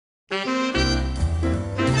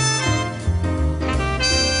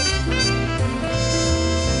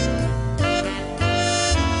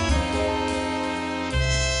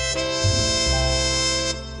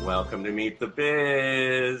Meet the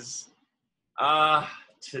Biz.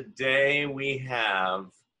 Today we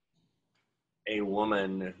have a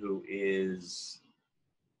woman who is,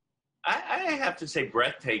 I have to say,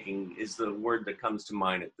 breathtaking is the word that comes to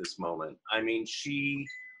mind at this moment. I mean, she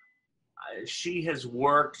has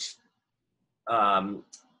worked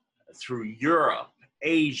through Europe,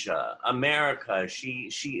 Asia, America.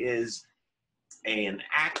 She is an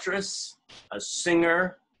actress, a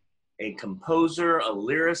singer, a composer, a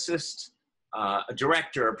lyricist, a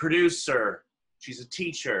director, a producer. She's a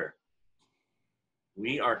teacher.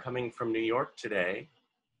 We are coming from New York today,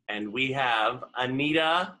 and we have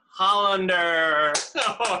Anita Hollander.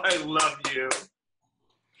 Oh, I love you.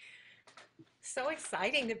 So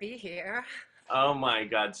exciting to be here. Oh my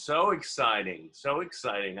God, so exciting, so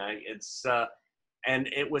exciting. And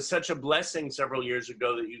it was such a blessing several years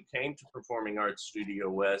ago that you came to Performing Arts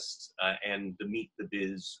Studio West and the Meet the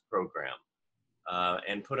Biz program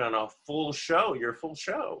and put on a full show, your full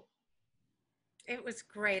show. It was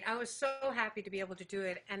great. I was so happy to be able to do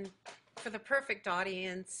it and for the perfect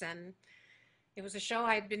audience. And it was a show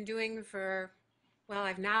I'd been doing for, well,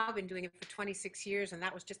 I've now been doing it for 26 years, and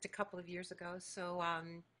that was just a couple of years ago. So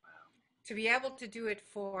to be able to do it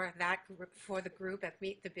for that group, for the group at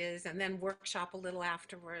Meet the Biz, and then workshop a little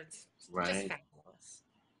afterwards, just Right. fabulous.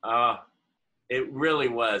 It really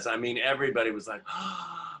was. I mean, everybody was like,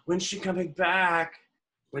 oh, when's she coming back?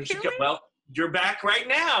 Really? Well, you're back right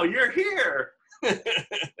now. You're here.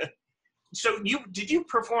 So did you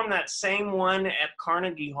perform that same one at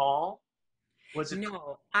Carnegie Hall? Was it?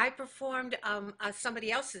 No, I performed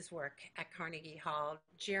somebody else's work at Carnegie Hall,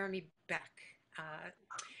 Jeremy Beck. Uh,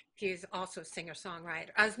 he's also a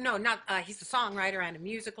singer-songwriter. No, not he's a songwriter and a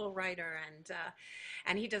musical writer,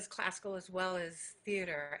 and he does classical as well as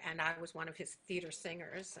theater. And I was one of his theater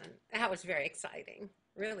singers, and that was very exciting.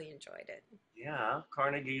 Really enjoyed it. Yeah,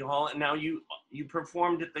 Carnegie Hall. And now you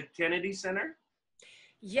performed at the Kennedy Center?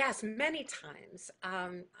 Yes, many times.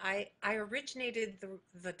 I originated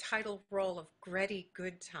the title role of Gretty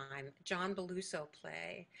Goodtime, John Beluso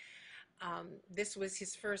play. This was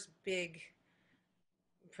his first big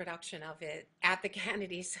production of it at the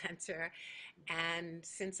Kennedy Center. And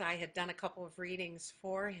since I had done a couple of readings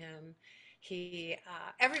for him,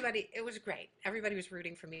 everybody, it was great. Everybody was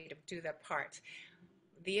rooting for me to do that part.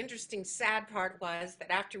 The interesting, sad part was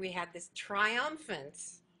that after we had this triumphant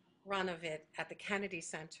run of it at the Kennedy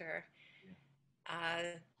Center,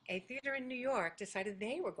 a theater in New York decided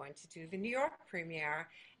they were going to do the New York premiere,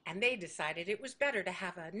 and they decided it was better to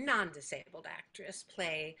have a non-disabled actress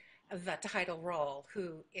play the title role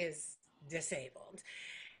who is disabled.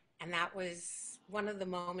 And that was one of the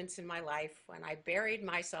moments in my life when I buried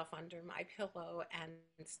myself under my pillow and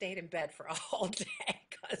stayed in bed for a whole day,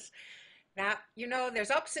 because that,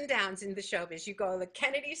 there's ups and downs in the showbiz. You go to the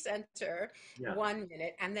Kennedy Center 1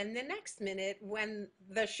 minute, and then the next minute, when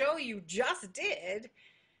the show you just did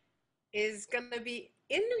is going to be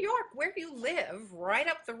in New York, where you live, right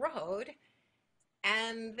up the road,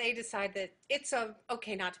 and they decide that it's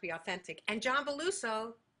okay not to be authentic. And John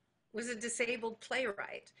Beluso was a disabled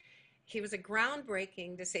playwright. He was a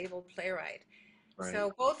groundbreaking disabled playwright. Right.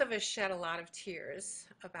 So both of us shed a lot of tears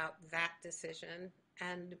about that decision.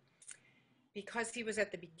 And because he was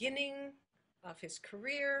at the beginning of his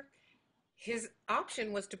career, his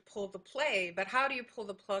option was to pull the play. But how do you pull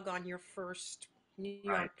the plug on your first New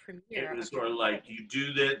York premiere? It was sort of like, you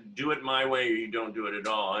do it my way, or you don't do it at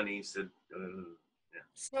all. And he said, yeah.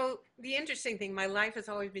 So the interesting thing, my life has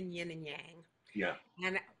always been yin and yang. Yeah.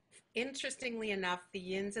 And interestingly enough, the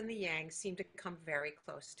yins and the yangs seem to come very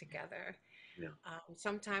close together. Yeah.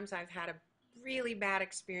 Sometimes I've had a really bad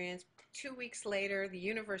experience. 2 weeks later, the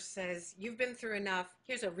universe says, you've been through enough.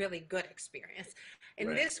 Here's a really good experience.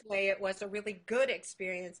 In this way, it was a really good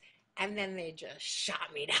experience. And then they just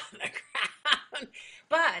shot me down the ground.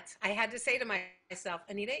 But I had to say to myself,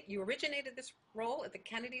 Anita, you originated this role at the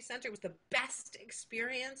Kennedy Center. It was the best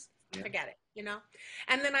experience. Yeah. Forget it,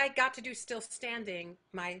 And then I got to do Still Standing,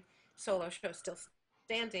 my solo show, Still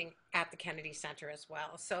Standing, at the Kennedy Center as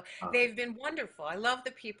well. So they've been wonderful. I love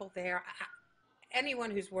the people there. Anyone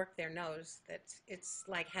who's worked there knows that it's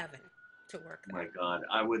like heaven to work there. Oh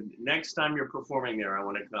my God, next time you're performing there, I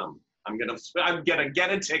want to come. I'm gonna get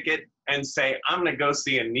a ticket and say, I'm gonna go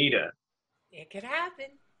see Anita. It could happen.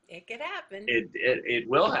 It could happen. It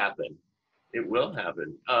will happen. It will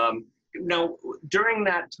happen. Now, during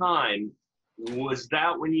that time, was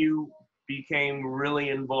that when you became really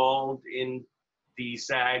involved in the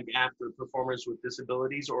SAG-AFTRA Performers with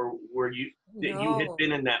Disabilities, or you had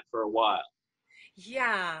been in that for a while?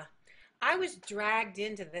 Yeah, I was dragged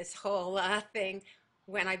into this whole thing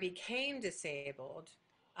when I became disabled.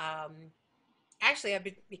 Um, Actually,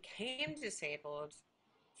 became disabled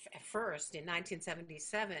at first in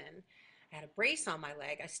 1977. I had a brace on my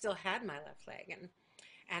leg. I still had my left leg, and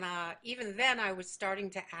even then, I was starting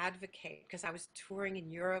to advocate because I was touring in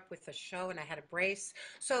Europe with a show, and I had a brace.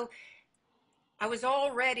 So I was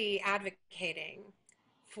already advocating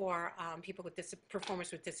for people with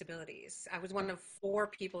performers with disabilities. I was one of 4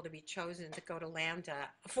 people to be chosen to go to Lambda,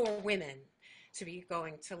 4 women to be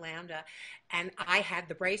going to Lambda, and I had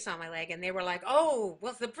the brace on my leg, and they were like, "Oh,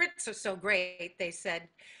 well, the Brits are so great." They said,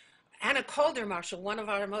 Anna Calder Marshall, one of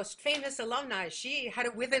our most famous alumni, she had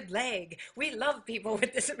a withered leg. We love people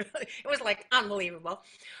with disabilities. It was like unbelievable.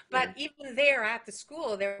 Yeah. But even there at the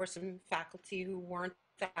school, there were some faculty who weren't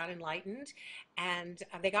that enlightened, and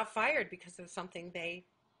they got fired because of something they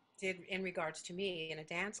did in regards to me in a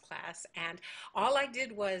dance class. And all I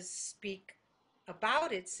did was speak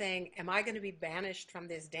about it, saying, am I going to be banished from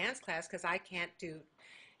this dance class because I can't do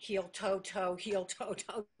heel toe toe heel toe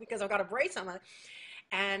toe because I've got a brace on my,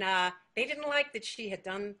 and they didn't like that she had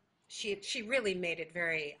done. She really made it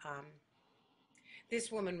very.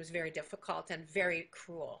 This woman was very difficult and very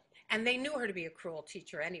cruel, and they knew her to be a cruel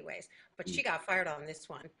teacher, anyways. But Mm. she got fired on this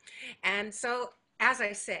one, and so. As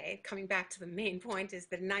I say, coming back to the main point, is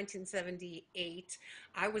that in 1978,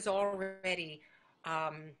 I was already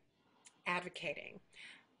um, advocating.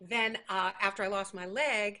 Then, after I lost my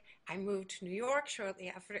leg, I moved to New York shortly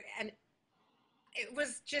after, and it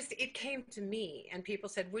was just, it came to me, and people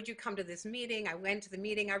said, would you come to this meeting? I went to the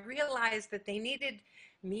meeting. I realized that they needed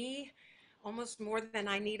me almost more than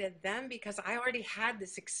I needed them, because I already had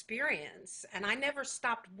this experience and I never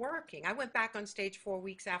stopped working. I went back on stage 4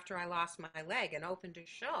 weeks after I lost my leg and opened a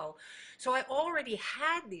show. So I already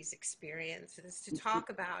had these experiences to talk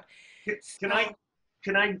about. Can I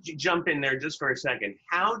So jump in there just for a second?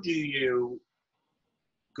 How do you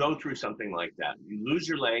go through something like that? You lose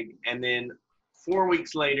your leg, and then 4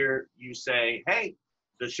 weeks later, you say, "Hey,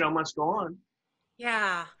 the show must go on."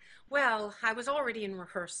 yeah, well, I was already in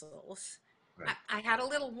rehearsals. Right. I had a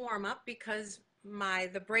little warm up because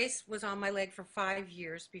the brace was on my leg for 5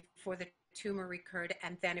 years before the tumor recurred,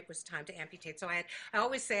 and then it was time to amputate. So I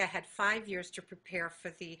always say I had 5 years to prepare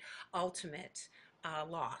for the ultimate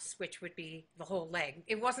loss, which would be the whole leg.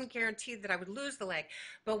 It wasn't guaranteed that I would lose the leg,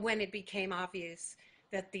 but when it became obvious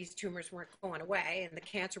that these tumors weren't going away and the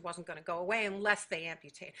cancer wasn't going to go away unless they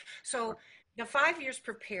amputate. So the 5 years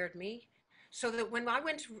prepared me so that when I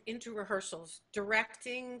went into rehearsals,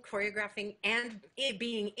 directing, choreographing, and it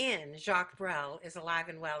being in Jacques Brel is alive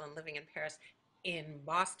and well and living in Paris, in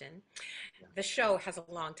Boston. The show has a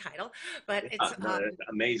long title, but The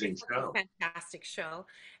amazing it's a show. fantastic show.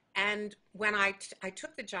 And when I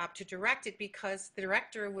took the job to direct it, because the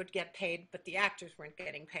director would get paid, but the actors weren't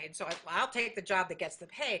getting paid. So I'll take the job that gets the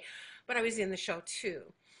pay. But I was in the show too.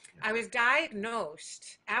 I was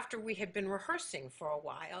diagnosed after we had been rehearsing for a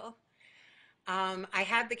while. I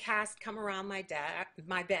had the cast come around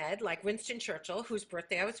my bed, like Winston Churchill, whose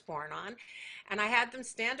birthday I was born on, and I had them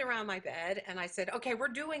stand around my bed, and I said, "Okay, we're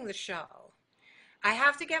doing the show. I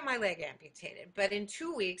have to get my leg amputated, but in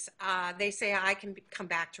 2 weeks, they say I can come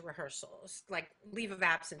back to rehearsals, like leave of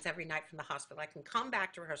absence every night from the hospital. I can come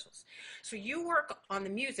back to rehearsals. So you work on the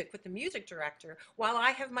music with the music director while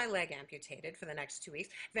I have my leg amputated for the next 2 weeks.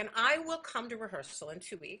 Then I will come to rehearsal in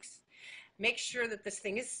 2 weeks, make sure that this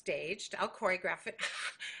thing is staged. I'll choreograph it."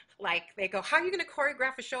 Like they go, "How are you going to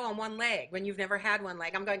choreograph a show on one leg when you've never had one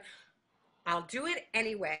leg?" I'm going, "I'll do it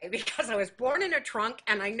anyway because I was born in a trunk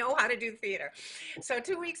and I know how to do theater." So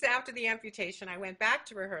 2 weeks after the amputation, I went back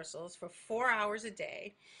to rehearsals for 4 hours a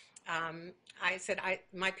day. I said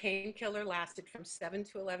my painkiller lasted from 7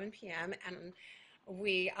 to 11 p.m. and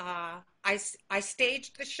I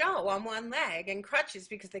staged the show on one leg and crutches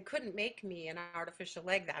because they couldn't make me an artificial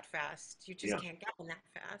leg that fast. You just Yeah. can't get one that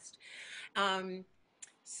fast. Um,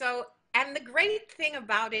 so, and the great thing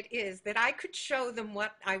about it is that I could show them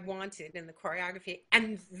what I wanted in the choreography,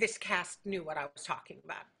 and this cast knew what I was talking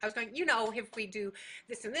about. I was going, if we do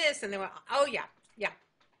this and they went, "Oh yeah, yeah."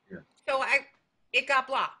 Yeah. So it got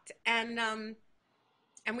blocked, and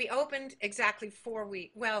we opened exactly 4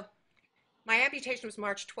 weeks. Well, my amputation was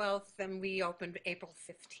March 12th, and we opened April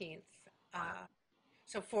 15th. Wow.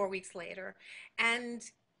 So 4 weeks later, and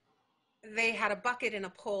they had a bucket and a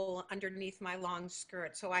pole underneath my long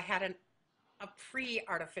skirt, so I had a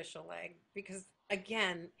pre-artificial leg because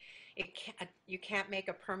again, you can't make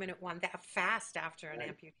a permanent one that fast after an Right.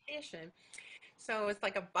 amputation. So it's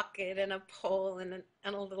like a bucket and a pole and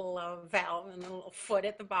a little valve and a little foot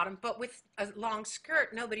at the bottom. But with a long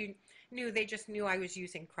skirt, nobody knew. They just knew I was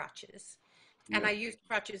using crutches. And Yeah. I used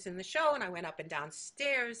crutches in the show, and I went up and down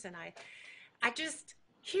stairs, and I just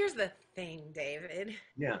Here's the thing, David.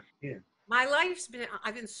 Yeah, yeah,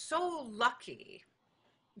 I've been so lucky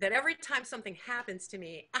that every time something happens to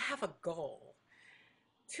me, I have a goal.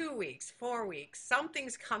 2 weeks, 4 weeks,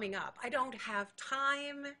 something's coming up. I don't have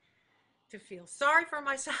time to feel sorry for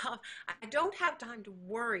myself. I don't have time to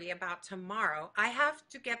worry about tomorrow. I have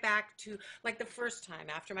to get back to, like the first time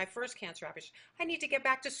after my first cancer operation, I need to get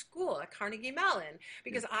back to school at Carnegie Mellon yeah.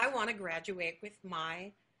 because I want to graduate with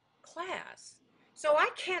my class. So I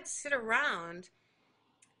can't sit around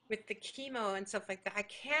with the chemo and stuff like that. I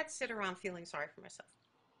can't sit around feeling sorry for myself,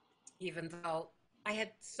 even though I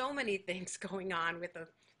had so many things going on with a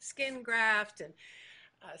skin graft and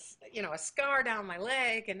a scar down my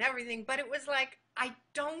leg and everything. But it was like, I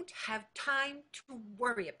don't have time to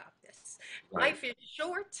worry about this. Right. Life is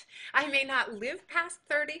short. I may not live past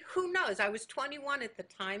 30. Who knows? I was 21 at the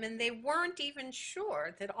time, and they weren't even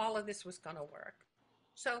sure that all of this was going to work.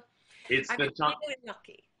 So It's I've the been time. really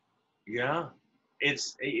lucky. Yeah.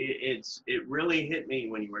 It really hit me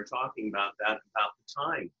when you were talking about that, about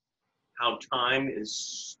the time, how time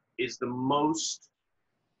is the most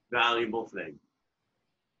valuable thing.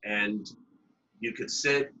 And you could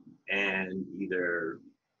sit and either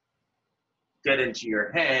get into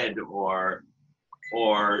your head or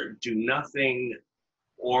do nothing,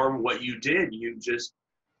 or what you did, you just,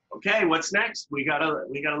 okay, what's next? We gotta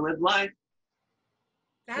live life.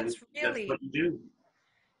 And That's that's really, what you do.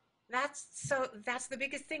 that's the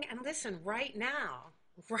biggest thing. And listen, right now,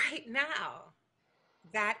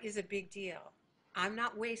 that is a big deal. I'm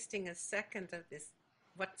not wasting a second of this,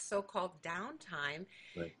 what's so-called downtime,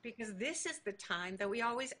 Right. because this is the time that we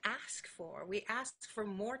always ask for. We ask for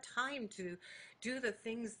more time to do the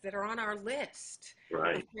things that are on our list of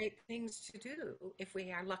Right. great things to do if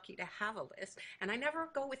we are lucky to have a list. And I never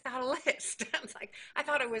go without a list. It's like, I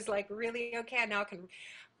thought it was like really okay, now I can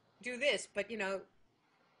do this, but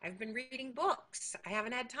I've been reading books. I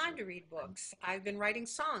haven't had time to read books. I've been writing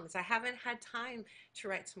songs. I haven't had time to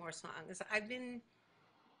write some more songs.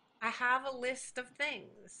 I have a list of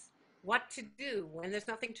things, what to do when there's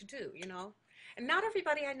nothing to do. And not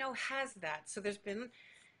everybody I know has that. So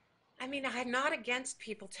I'm not against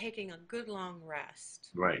people taking a good long rest.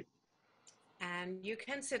 Right. And you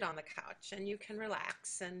can sit on the couch and you can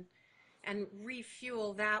relax and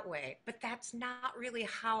refuel that way. But that's not really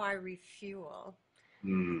how I refuel.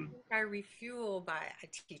 Mm. I refuel by I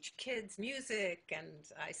teach kids music and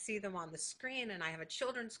I see them on the screen and I have a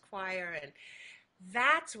children's choir and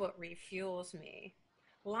that's what refuels me.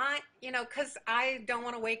 Because I don't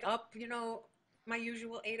want to wake up, my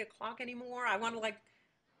usual 8 o'clock anymore. I want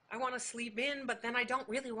to sleep in, but then I don't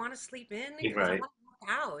really want to sleep in You're because I right. want to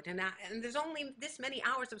work out and there's only this many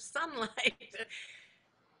hours of sunlight.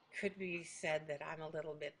 Could be said that I'm a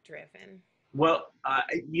little bit driven. Well,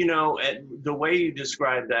 and the way you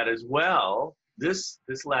described that as well, this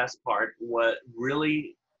last part, what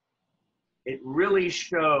really it really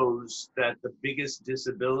shows that the biggest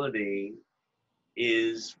disability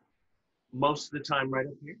is most of the time right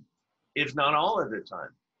up here, if not all of the time.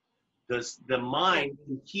 The Yeah, mind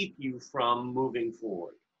can keep you from moving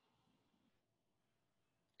forward.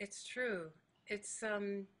 it's true. It's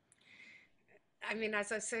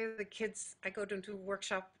as I say, the kids, I go to a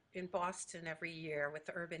workshop in Boston every year with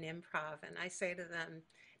the Urban Improv, and I say to them,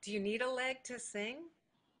 do you need a leg to sing?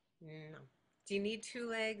 No. Do you need two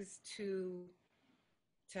legs to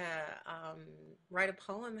um, write a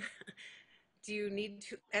poem? Do you need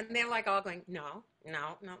to? And they're like all going, no,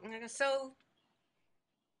 no, no. So,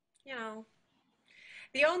 you know,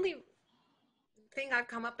 the only thing I've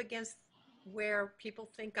come up against where people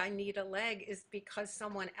think I need a leg is because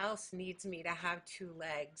someone else needs me to have two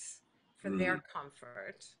legs for their Mm.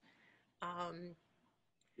 comfort. Um,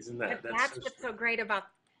 Isn't but that's that's so what's strange? so great about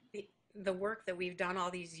the work that we've done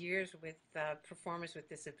all these years with performers with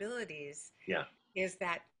disabilities Yeah. is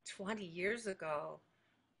that 20 years ago,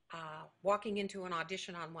 walking into an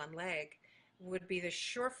audition on one leg would be the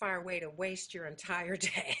surefire way to waste your entire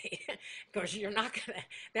day because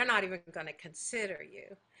they're not even gonna consider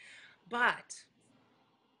you. But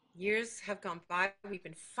years have gone by. We've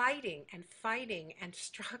been fighting and fighting and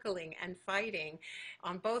struggling and fighting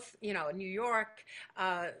on both, New York,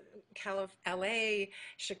 LA,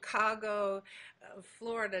 Chicago,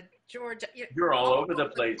 Florida, Georgia, You're all all over the over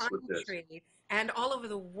the place with this. country and all over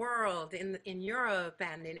the world, in Europe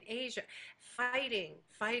and in Asia,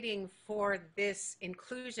 fighting for this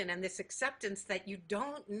inclusion and this acceptance that you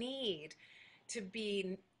don't need to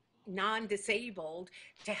be non-disabled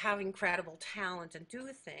to have incredible talent and do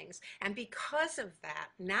things. And because of that,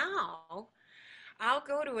 now I'll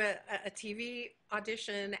go to a TV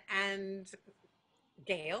audition and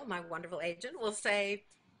Gail, my wonderful agent, will say,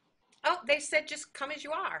 oh, they said just come as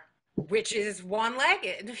you are, which is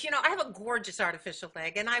one-legged. You know, I have a gorgeous artificial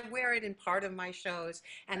leg, and I wear it in part of my shows,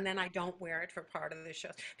 and then I don't wear it for part of the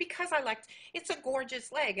shows because I like it's a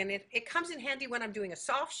gorgeous leg, and it comes in handy when I'm doing a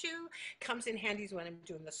soft shoe, comes in handy when I'm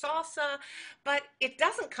doing the salsa, but it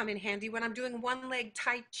doesn't come in handy when I'm doing one-leg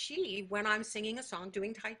Tai Chi when I'm singing a song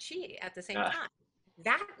doing Tai Chi at the same Uh, time.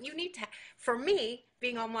 That you need to, for me,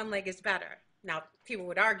 being on one leg is better. Now, people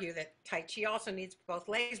would argue that Tai Chi also needs both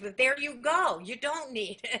legs, but there you go. You don't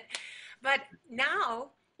need it. But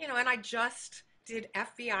now, you know, and I just did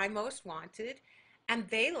FBI Most Wanted, and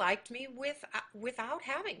they liked me without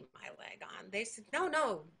having my leg on. They said, no,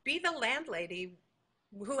 no, be the landlady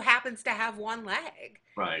who happens to have one leg.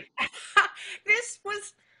 right. This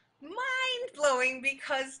was mind blowing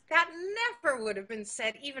because that never would have been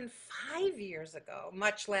said even 5 years ago,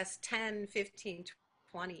 much less 10, 15,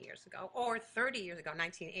 20 years ago, or 30 years ago,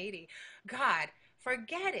 1980. God,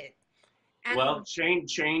 forget it. Well,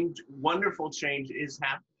 And wonderful change is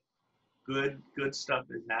happening. Good stuff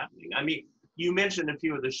is happening. I mean, you mentioned a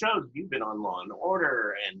few of the shows. You've been on Law and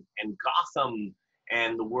Order and Gotham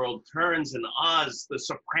and The World Turns and Oz, The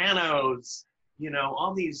Sopranos. You know,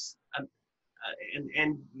 all these,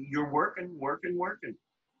 and you're working.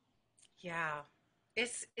 yeah,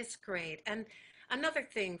 it's great. And another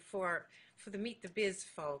thing for the Meet the Biz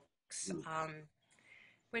folks, Mm.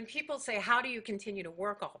 when people say, "How do you continue to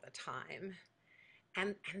work all the time?"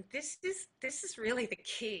 And this is really the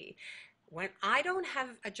key. When I don't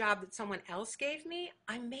have a job that someone else gave me,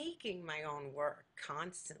 I'm making my own work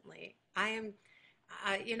constantly. I am,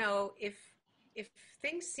 you know, if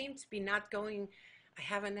things seem to be not going, I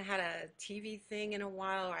haven't had a TV thing in a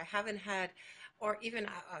while, or I haven't had, or even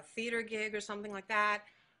a theater gig or something like that.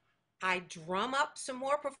 I drum up some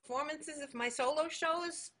more performances of my solo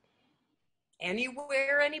shows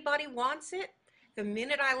anywhere anybody wants it. The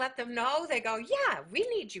minute I let them know, they go, yeah, we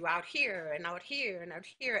need you out here and out here and out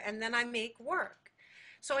here. And then I make work.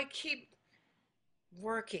 So I keep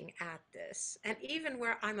working at this. And even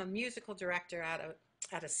where I'm a musical director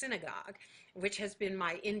at a synagogue, which has been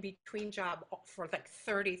my in-between job for like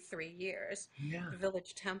 33 years, Yeah, the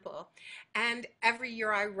Village Temple. And every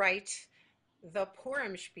year I write the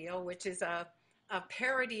Purim Spiel, which is a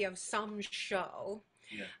parody of some show,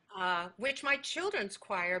 yeah. which my children's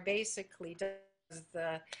choir basically does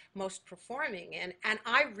the most performing in. And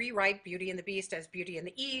I rewrite Beauty and the Beast as Beauty and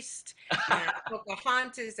the East, and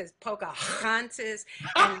Pocahontas as Pocahontas,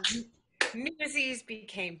 and Newsies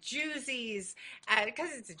became Jewsies because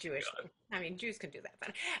it's a Jewish thing. I mean, Jews can do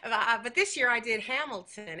that. But this year I did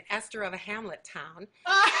Hamilton, Esther of a Hamlet town.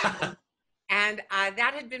 And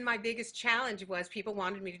that had been my biggest challenge was people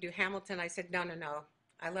wanted me to do Hamilton. I said, no, no, no.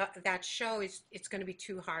 I love that show is it's going to be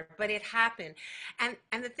too hard, but it happened. And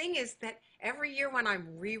the thing is that every year when I'm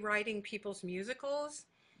rewriting people's musicals,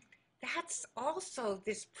 that's also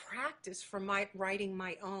this practice for my writing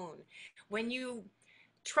my own. When you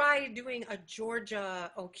try doing a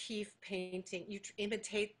Georgia O'Keeffe painting, you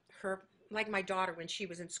imitate her, like my daughter when she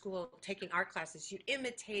was in school taking art classes, you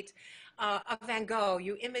imitate a Van Gogh,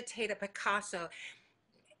 you imitate a Picasso.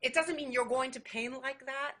 It doesn't mean you're going to paint Mm, like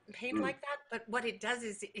that, but what it does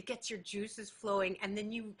is it gets your juices flowing, and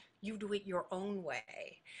then you do it your own way.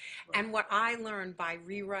 right. And what I learned by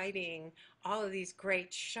rewriting all of these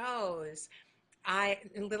great shows, I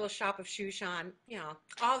Little Shop of Shushan, you know,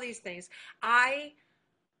 all these things, I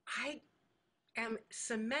I am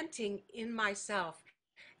cementing in myself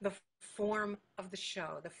the form of the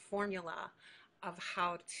show, the formula of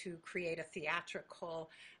how to create a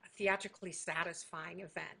theatrically satisfying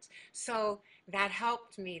event. So that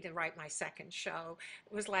helped me to write my second show.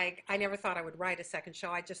 It was like I never thought I would write a second show.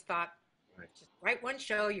 I just thought, Right. just write one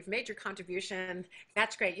show, you've made your contribution,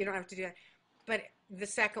 that's great, you don't have to do that. But the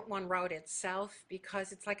second one wrote itself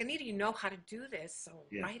because it's like, Anita, you know how to do this, so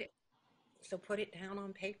Yeah. write it. So put it down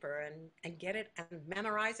on paper and get it and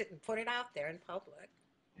memorize it and put it out there in public.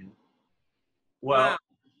 Yeah. Wow. Well,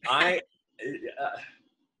 I uh,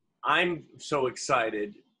 I'm so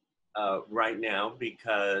excited right now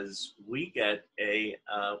because we get a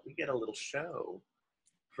little show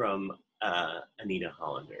from Anita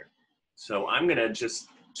Hollander. So I'm gonna just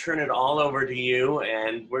turn it all over to you,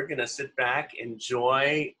 and we're gonna sit back,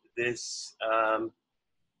 enjoy this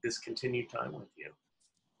continued time with you.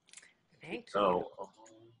 Thank you. So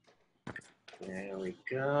there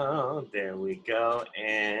we go,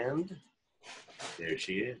 and there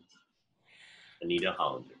she is, Anita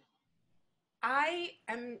Hollander. I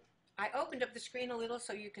am I opened up the screen a little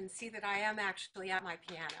so you can see that I am actually at my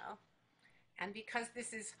piano. And because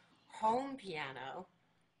this is home piano,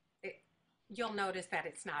 it, you'll notice that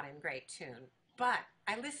it's not in great tune. But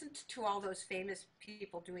I listened to all those famous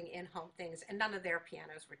people doing in-home things, and none of their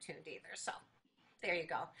pianos were tuned either. So there you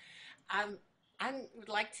go. Um, I would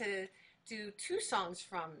like to do two songs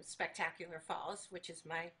from Spectacular Falls, which is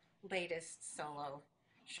my latest solo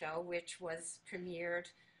show, which was premiered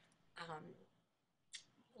um,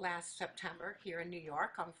 last September here in New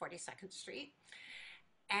York on 42nd Street.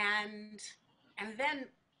 And and then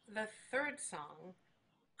the third song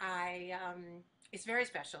I is very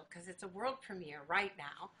special because it's a world premiere right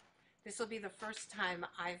now. This will be the first time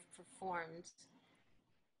I've performed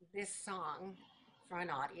this song for an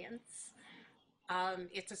audience.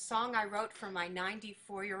 It's a song I wrote for my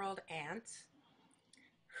 94-year-old aunt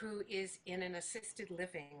who is in an assisted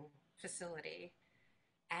living facility.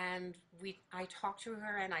 And I talk to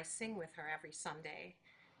her and I sing with her every Sunday.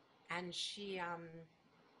 And she's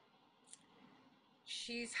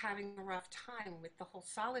having a rough time with the whole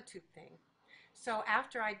solitude thing. So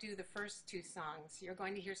after I do the first two songs, you're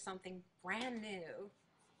going to hear something brand new,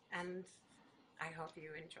 and I hope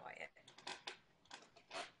you enjoy it.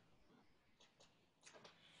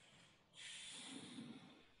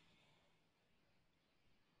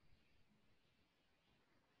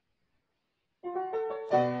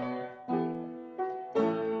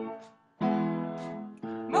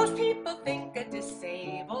 Most people think a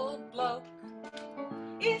disabled bloke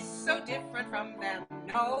is so different from them,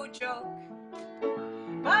 no joke.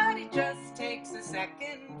 But it just takes a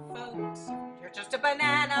second, folks. You're just a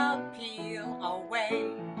banana peel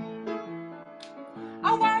away.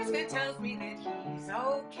 A wise man tells me that he's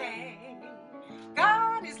okay.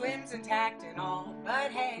 Got his limbs intact and all,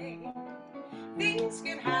 but hey, things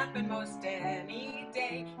can happen most any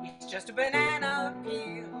day. He's just a banana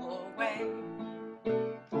peel away.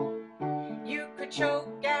 You could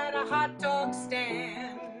choke at a hot dog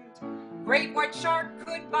stand. Great white shark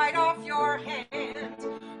could bite off your hand.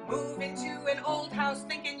 Move into an old house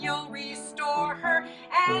thinking you'll restore her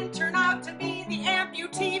and turn out to be the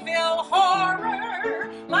Amputeeville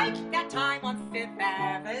horror. Like that time on Fifth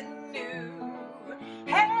Avenue,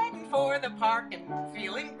 heading for the park and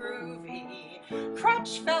feeling groovy.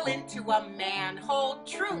 Crutch fell into a manhole,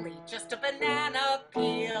 truly just a banana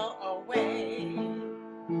peel away.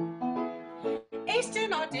 Aced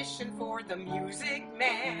an audition for the Music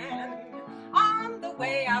Man. On the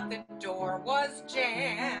way out the door was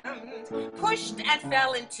jammed. Pushed and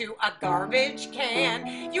fell into a garbage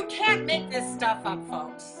can. You can't make this stuff up,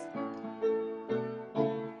 folks.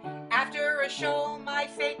 After a show, my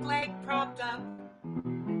fake leg propped up,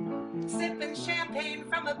 sipping champagne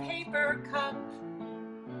from a paper cup.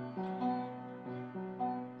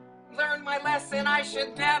 Learned my lesson, I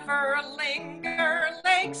should never linger.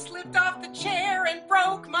 Leg slipped off the chair and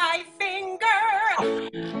broke my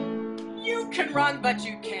finger. You can run, but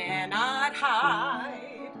you cannot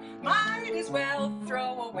hide. Might as well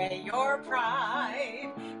throw away your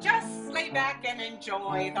pride. Just lay back and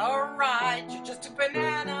enjoy the ride. You're just a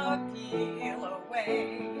banana peel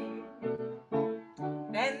away.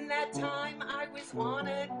 Then that time I was on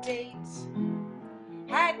a date.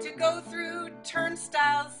 Had to go through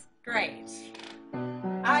turnstiles, great.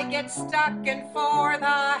 I get stuck and for the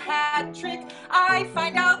hat trick, I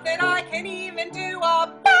find out that I can even do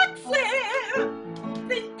a backflip.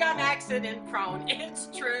 Think I'm accident prone, it's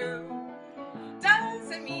true.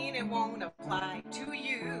 Doesn't mean it won't apply to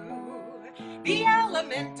you. The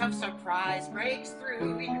element of surprise breaks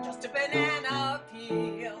through. You're just a banana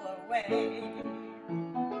peel away.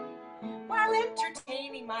 While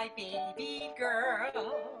entertaining my baby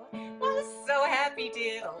girl, was so happy,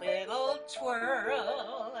 did a little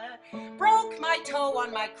twirl. Broke my toe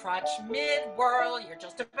on my crutch mid-whirl. You're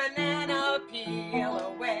just a banana peel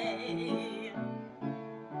away.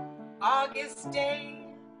 August day,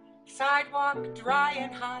 sidewalk dry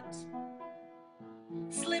and hot.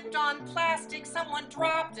 Slipped on plastic, someone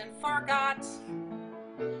dropped and forgot.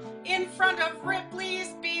 In front of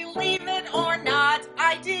Ripley's, believe it or not,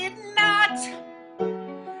 I did not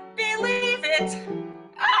believe it.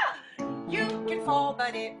 Ah! You can fall,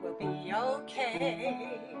 but it will be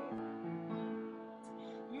okay.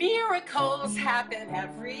 Miracles happen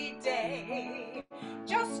every day.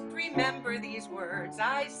 Just remember these words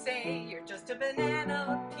I say. You're just a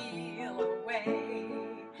banana peel away.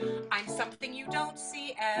 I'm something you don't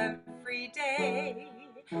see every day,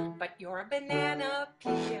 but you're a banana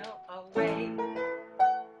peel away.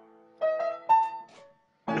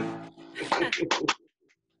 I love it. I love it.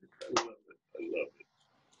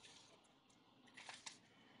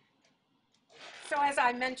 So as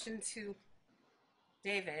I mentioned to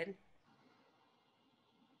David,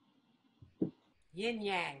 yin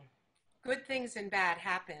yang. good things and bad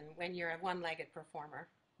happen when you're a one-legged performer.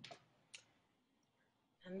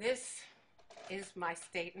 And this is my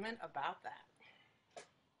statement about that.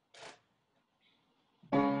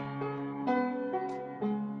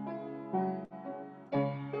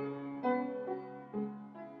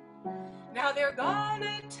 Now they're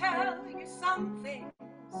gonna tell you some things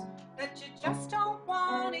that you just don't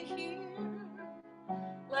want to hear.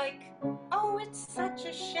 Like, oh, it's such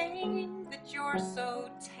a shame that you're so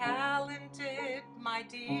talented, my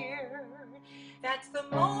dear. That's the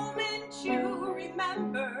moment you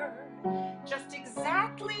remember just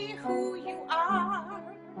exactly who you are.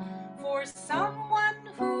 For someone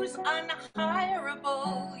who's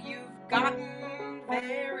unhireable, you've gotten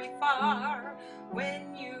very far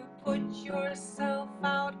when you put yourself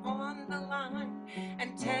out on the line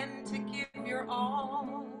and tend to give your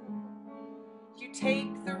all. You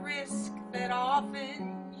take the risk that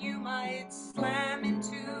often you might slam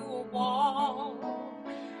into a wall.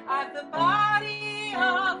 I've the body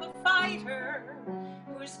of a fighter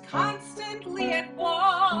who's constantly at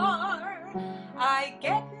war. I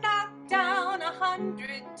get knocked down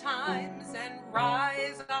 100 times and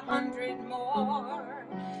rise 100 more.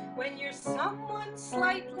 When you're someone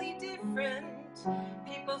slightly different,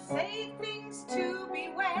 people say things to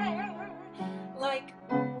beware, like,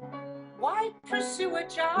 why pursue a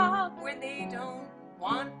job where they don't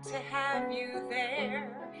want to have you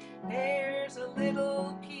there? There's a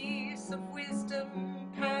little piece of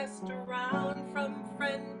wisdom passed around from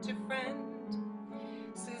friend to friend.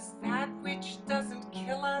 Says that which doesn't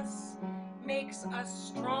kill us makes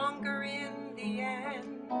us stronger in the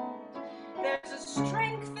end. There's a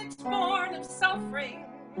strength that's born of suffering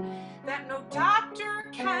that no doctor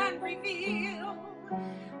can reveal.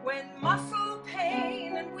 When muscle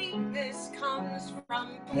pain and weakness comes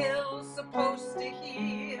from pills supposed to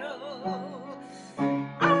heal,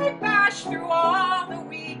 I bash through all the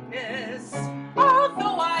weakness,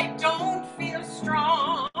 although I don't feel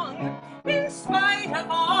strong. In spite of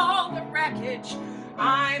all the wreckage,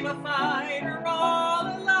 I'm a fighter all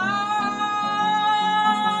along.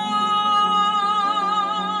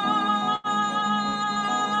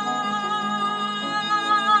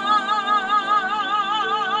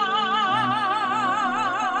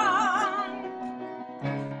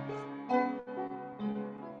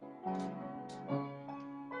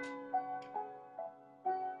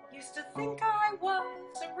 Used to think I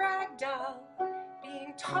was a rag doll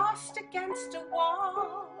being tossed against a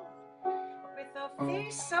wall. With a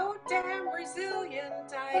face so damn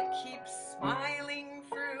resilient, I'd keep smiling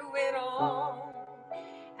through it all.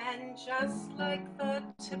 And just like the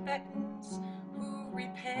Tibetans who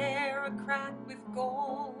repair a crack with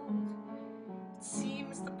gold, it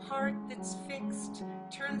seems the part that's fixed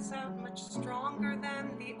turns out much stronger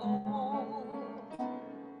than the old.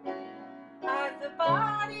 I've the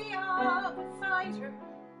body of a fighter,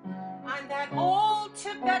 I'm that old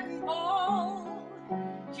Tibetan bull.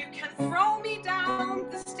 You can throw me down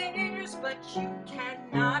the stairs, but you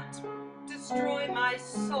cannot destroy my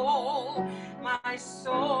soul, my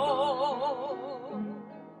soul,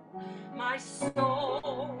 my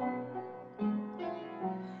soul,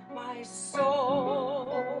 my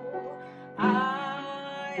soul.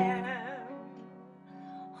 I am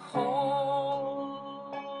whole.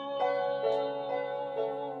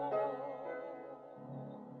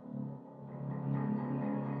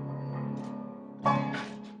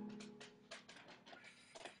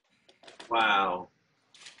 Wow.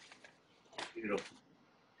 Beautiful.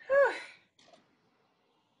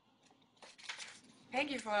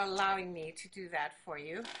 Thank you for allowing me to do that for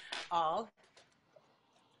you all.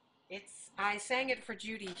 I sang it for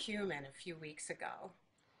Judy Heumann a few weeks ago,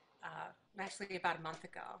 actually about a month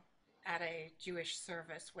ago, at a Jewish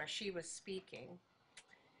service where she was speaking.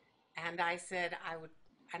 And I said I would,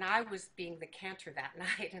 and I was being the cantor that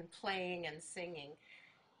night and playing and singing.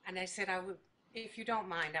 And I said, if you don't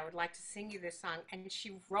mind, I would like to sing you this song. And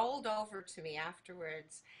she rolled over to me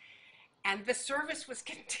afterwards, and the service was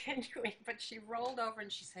continuing, but she rolled over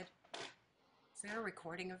and she said, is there a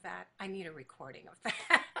recording of that? I need a recording of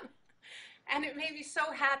that. And it made me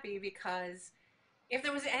so happy, because if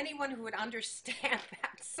there was anyone who would understand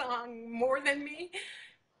that song more than me,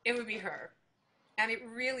 it would be her. And it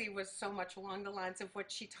really was so much along the lines of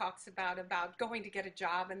what she talks about going to get a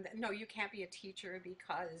job, and no, you can't be a teacher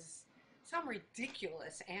because some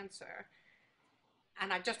ridiculous answer.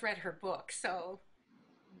 And I just read her book, so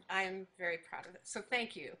I am very proud of it. So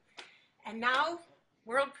thank you. And now,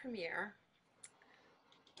 world premiere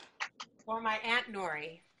for my Aunt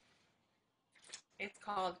Nori. It's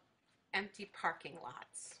called Empty Parking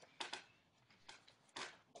Lots.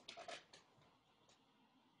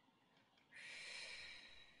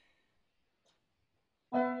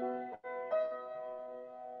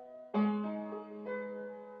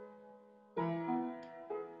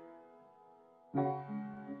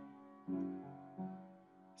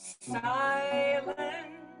 Silence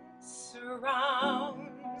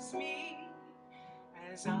surrounds me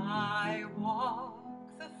as I walk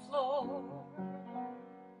the floor.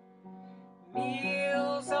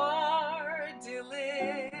 Meals are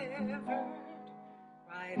delivered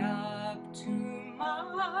right up to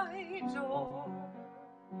my door.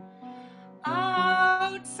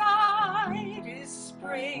 Outside is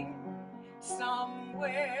spring,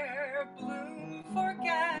 somewhere bloom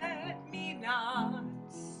forget-me-nots.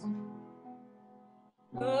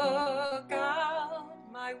 Look out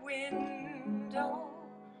my window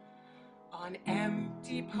on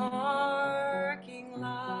empty parking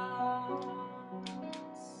lots.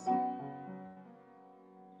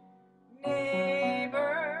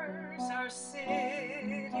 Neighbors are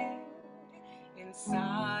sitting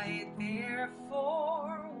inside their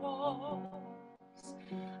four walls.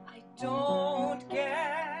 I don't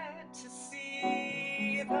get to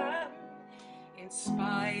see them in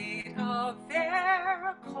spite of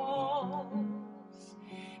their calls.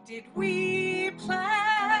 Did we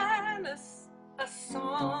plan a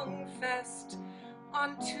song fest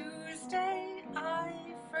on Tuesday? I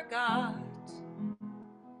forgot.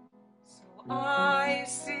 So I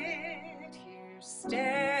sit here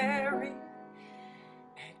staring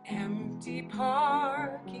at empty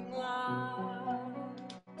parking lots.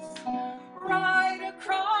 Right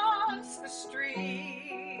across the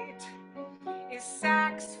street is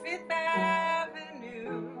Saks Fifth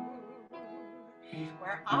Avenue,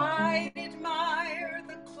 where I'd admire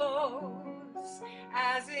the clothes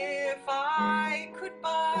as if I could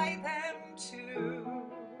buy them too.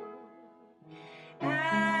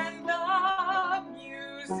 And the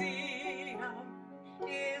museum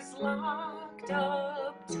is locked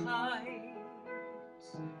up tight.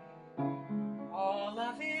 All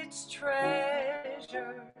of its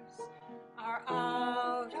treasures are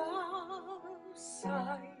out of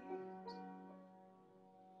sight.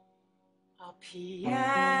 A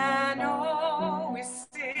piano is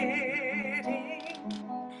sitting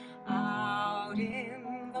out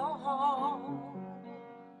in the hall.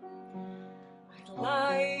 I'd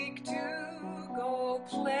like to go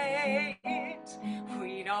play it,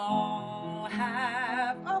 we'd all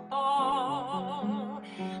have a ball,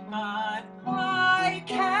 but I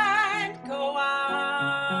can't go out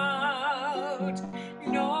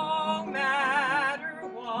no matter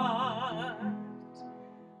what.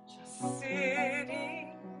 Just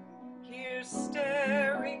sitting here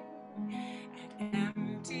staring at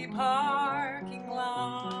empty parking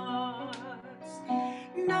lots.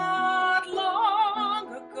 Not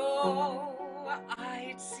long ago,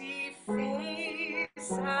 I'd see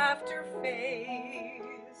face after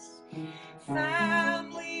face.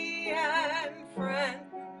 Family and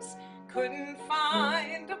friends couldn't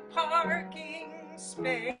find a parking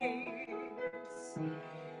space.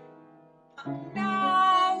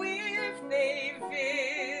 Now if they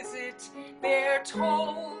visit, they're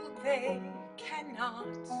told they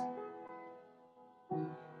cannot.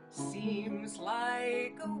 Seems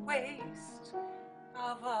like a waste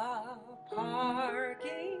of a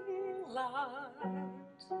parking lot.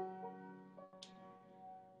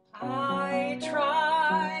 I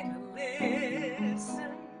try to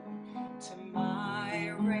listen to my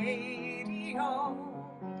radio,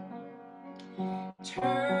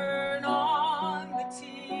 turn on the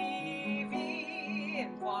TV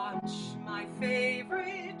and watch my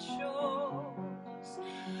favorite shows.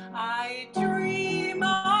 I dream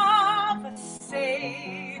of a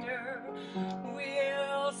Seder,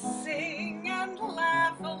 we'll sing and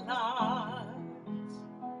laugh a lot,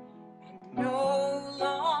 and no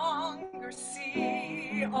longer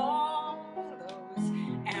see all those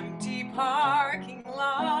empty parking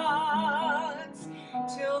lots.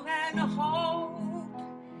 Till then, hope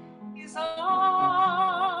is all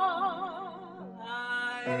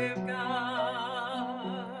I've got.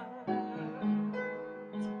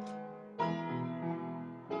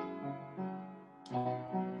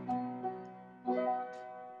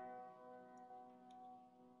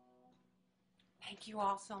 Thank you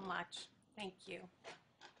all so much. Thank you.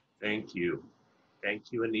 Thank you.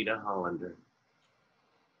 Thank you, Anita Hollander.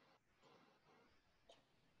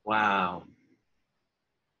 Wow.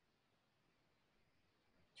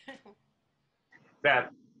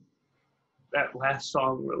 That last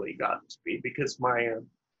song really got to me because my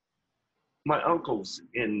uncle's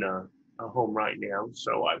in a home right now,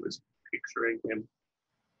 so I was picturing him.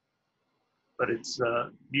 But it's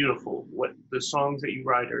beautiful. What the songs that you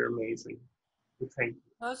write are amazing. Thank you.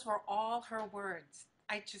 Those were all her words.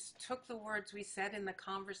 I just took the words we said in the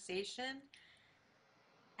conversation,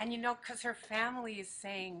 and because her family is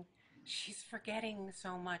saying, she's forgetting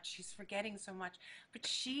so much. She's forgetting so much. But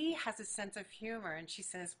she has a sense of humor and she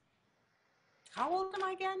says, how old am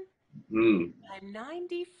I again? Mm. I'm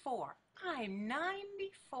 94. I'm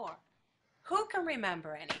 94. Who can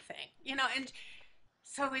remember anything? And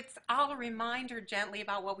so I'll remind her gently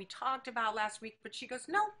about what we talked about last week, but she goes,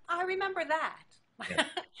 no, I remember Yeah. that.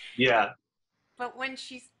 Yeah. But when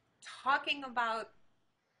she's talking about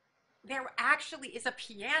there actually is a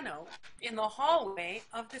piano in the hallway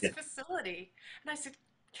of this Yeah. facility. And I said,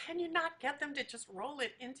 can you not get them to just roll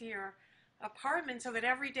it into your apartment so that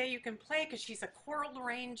every day you can play? Because she's a choral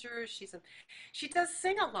arranger. She does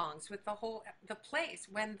sing-alongs with the place.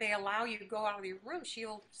 When they allow you to go out of your room,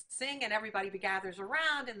 she'll sing and everybody gathers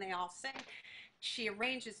around and they all sing. She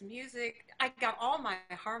arranges music. I got all my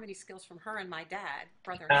harmony skills from her and my dad,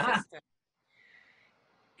 brother and sister.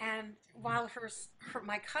 And while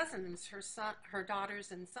my cousins, her son, her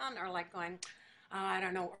daughters and son are like going, oh, I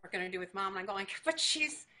don't know what we're going to do with mom. And I'm going, but she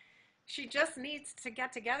just needs to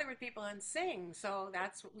get together with people and sing. So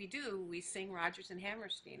that's what we do. We sing Rodgers and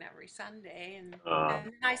Hammerstein every Sunday. And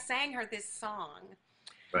I sang her this song.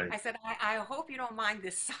 Right. I said, I hope you don't mind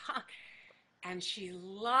this song. And she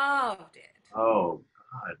loved it. Oh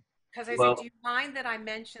God. Because I said, do Well, you mind that I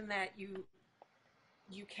mentioned that you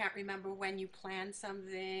can't remember when you planned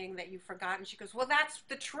something that you've forgotten? She goes, well, that's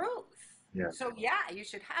the truth. yeah. So yeah, you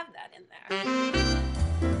should have that in there.